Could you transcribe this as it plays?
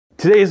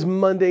Today is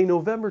Monday,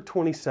 November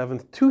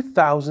 27th,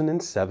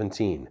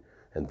 2017,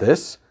 and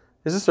this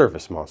is a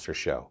ServiceMonster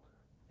show,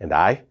 and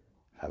I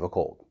have a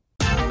cold.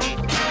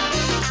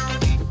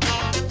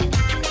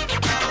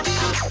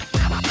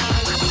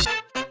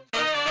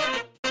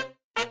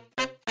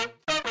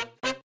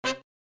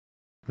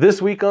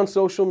 This week on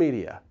social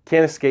media,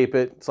 can't escape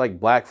it. It's like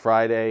Black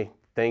Friday,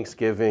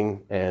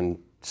 Thanksgiving, and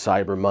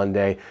Cyber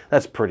Monday.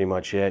 That's pretty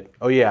much it.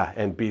 Oh yeah,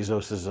 and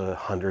Bezos is a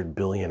 100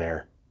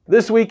 billionaire.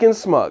 This week in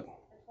Smug.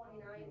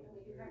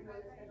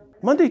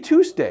 Monday,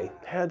 Tuesday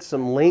had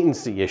some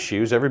latency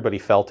issues. Everybody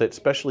felt it,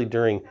 especially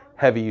during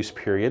heavy use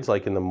periods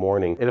like in the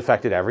morning. It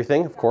affected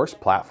everything, of course,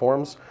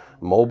 platforms,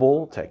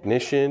 mobile,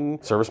 technician,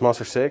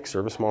 ServiceMonster 6,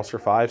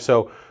 ServiceMonster 5.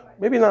 So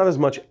maybe not as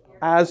much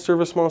as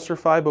ServiceMonster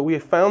 5, but we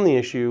found the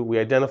issue, we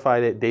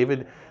identified it.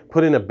 David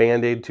put in a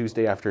Band-Aid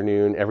Tuesday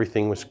afternoon.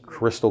 Everything was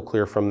crystal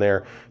clear from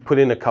there. Put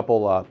in a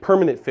couple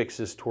permanent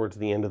fixes towards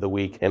the end of the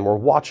week, and we're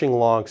watching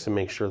logs to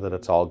make sure that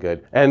it's all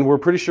good. And we're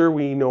pretty sure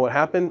we know what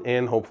happened,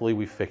 and hopefully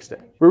we fixed it.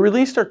 We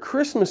released our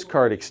Christmas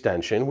card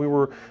extension. We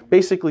were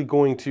basically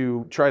going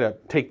to try to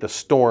take the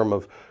storm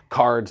of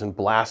cards and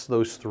blast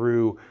those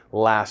through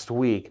last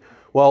week.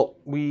 Well,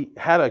 we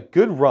had a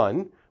good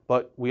run,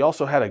 but we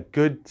also had a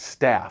good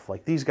staff.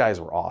 Like, these guys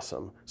were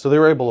awesome. So they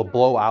were able to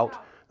blow out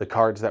the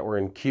cards that were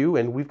in queue,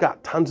 and we've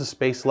got tons of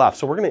space left.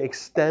 So we're gonna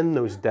extend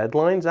those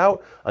deadlines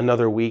out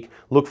another week.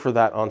 Look for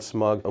that on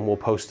Smug, and we'll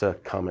post a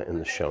comment in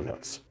the show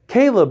notes.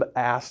 Caleb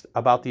asked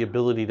about the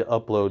ability to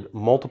upload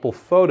multiple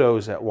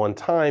photos at one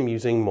time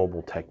using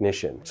Mobile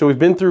Technician. So we've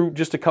been through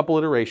just a couple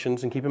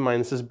iterations, and keep in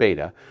mind this is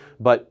beta,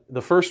 but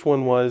the first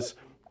one was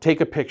take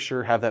a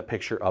picture, have that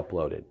picture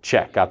uploaded.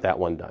 Check, got that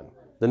one done.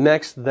 The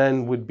next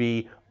then would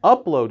be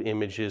upload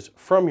images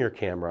from your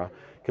camera.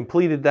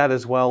 Completed that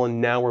as well, and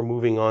now we're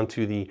moving on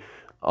to the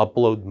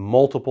upload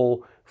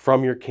multiple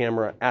from your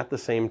camera at the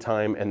same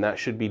time, and that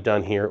should be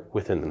done here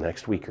within the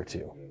next week or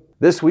two.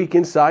 This week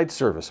inside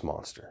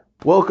ServiceMonster.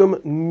 Welcome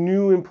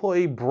new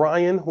employee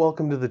Brian.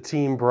 Welcome to the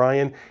team,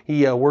 Brian.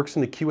 He works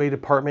in the QA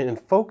department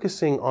and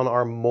focusing on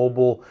our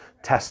mobile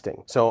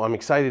testing. So I'm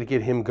excited to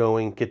get him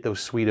going, get those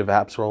suite of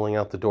apps rolling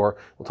out the door.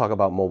 We'll talk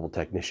about Mobile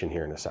Technician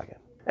here in a second.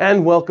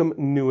 And welcome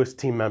newest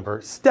team member,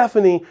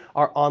 Stephanie,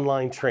 our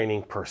online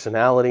training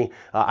personality.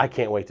 I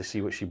can't wait to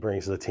see what she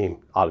brings to the team.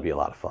 Ought to be a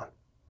lot of fun.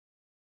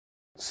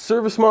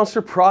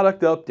 ServiceMonster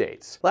product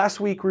updates. Last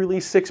week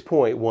released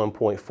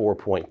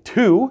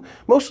 6.1.4.2,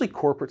 mostly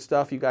corporate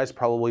stuff. You guys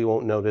probably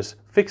won't notice.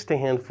 Fixed a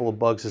handful of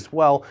bugs as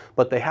well,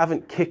 but they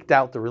haven't kicked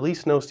out the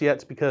release notes yet.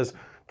 It's because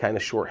kind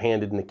of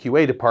short-handed in the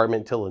QA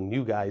department until the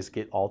new guys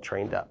get all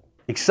trained up.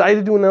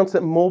 Excited to announce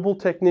that Mobile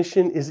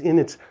Technician is in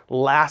its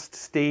last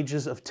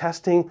stages of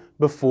testing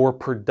before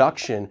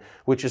production,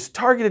 which is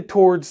targeted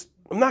towards,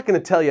 I'm not going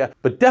to tell you,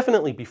 but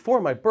definitely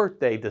before my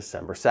birthday,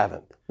 December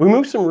 7th. We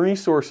moved some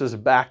resources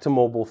back to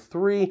Mobile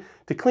 3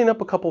 to clean up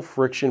a couple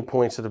friction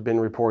points that have been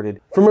reported.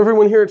 From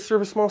everyone here at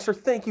ServiceMonster,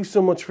 thank you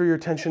so much for your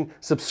attention.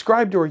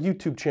 Subscribe to our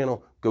YouTube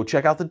channel, go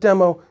check out the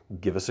demo,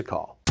 give us a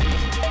call.